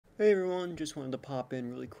Hey everyone, just wanted to pop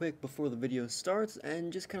in really quick before the video starts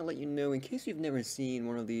and just kind of let you know, in case you've never seen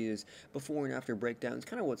one of these before and after breakdowns,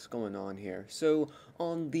 kind of what's going on here. So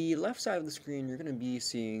on the left side of the screen, you're going to be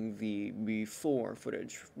seeing the before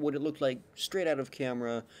footage, what it looked like straight out of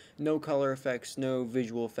camera, no color effects, no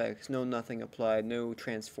visual effects, no nothing applied, no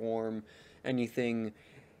transform, anything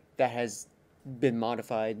that has been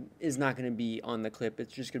modified is not going to be on the clip.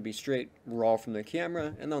 It's just going to be straight raw from the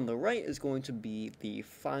camera, and on the right is going to be the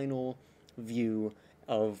final view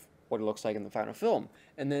of what it looks like in the final film.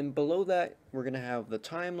 And then below that, we're going to have the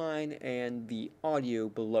timeline and the audio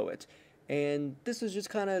below it. And this is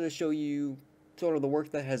just kind of to show you sort of the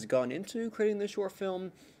work that has gone into creating this short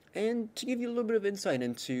film, and to give you a little bit of insight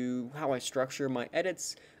into how I structure my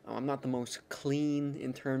edits. I'm not the most clean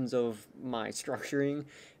in terms of my structuring,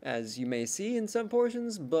 as you may see in some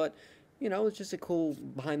portions, but you know, it's just a cool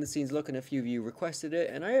behind the scenes look, and a few of you requested it,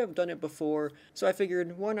 and I have done it before, so I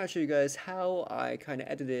figured why not show you guys how I kind of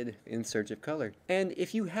edited In Search of Color. And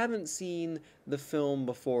if you haven't seen the film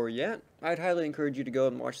before yet, I'd highly encourage you to go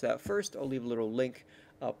and watch that first. I'll leave a little link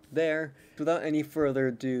up there. Without any further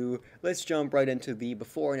ado, let's jump right into the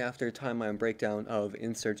before and after timeline breakdown of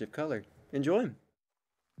In Search of Color. Enjoy!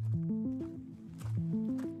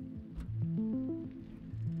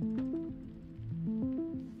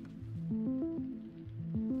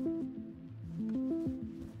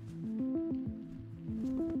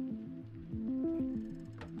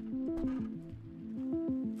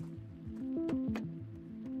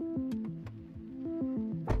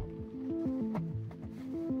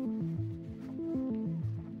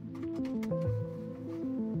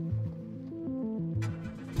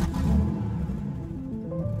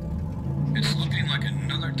 It's looking like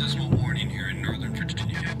another dismal morning here in northern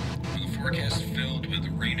Virginia, with a forecast filled with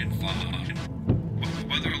rain and fog. The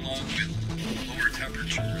weather, along with lower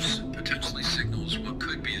temperatures, potentially signals what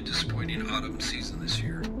could be a disappointing autumn season this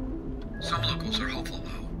year. Some locals are hopeful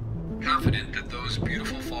though, confident that those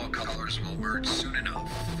beautiful fall colors will emerge soon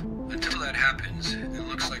enough. Until that happens, it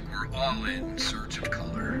looks like we're all in search of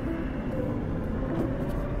color.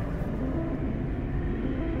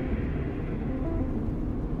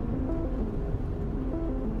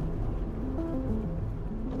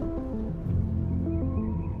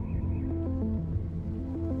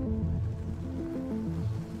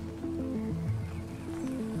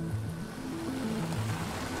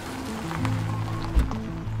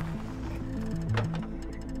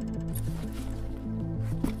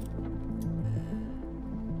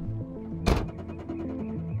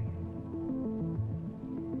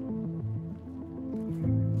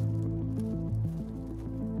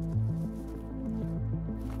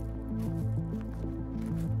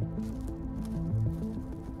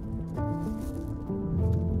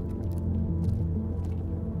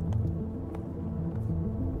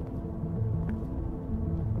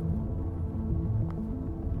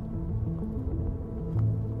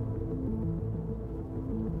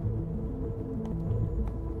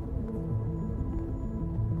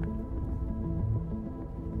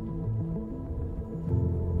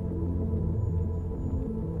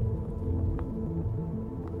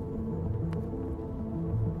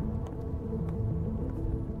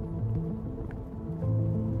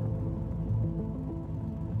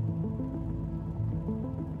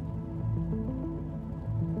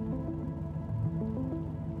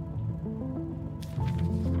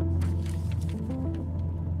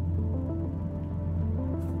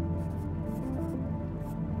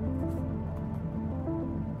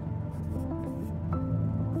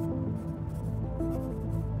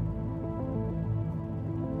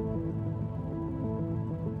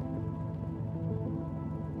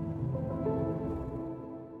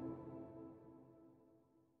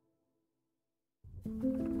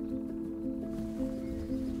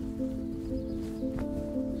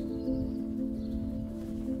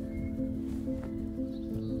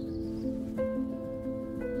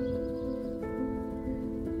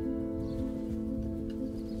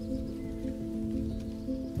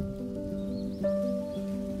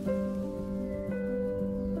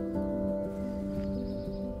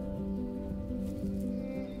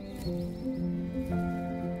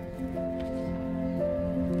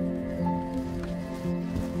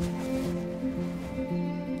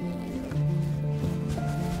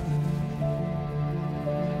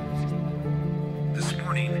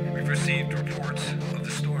 We've received reports of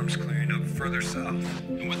the storms clearing up further south,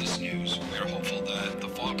 and with this news, we are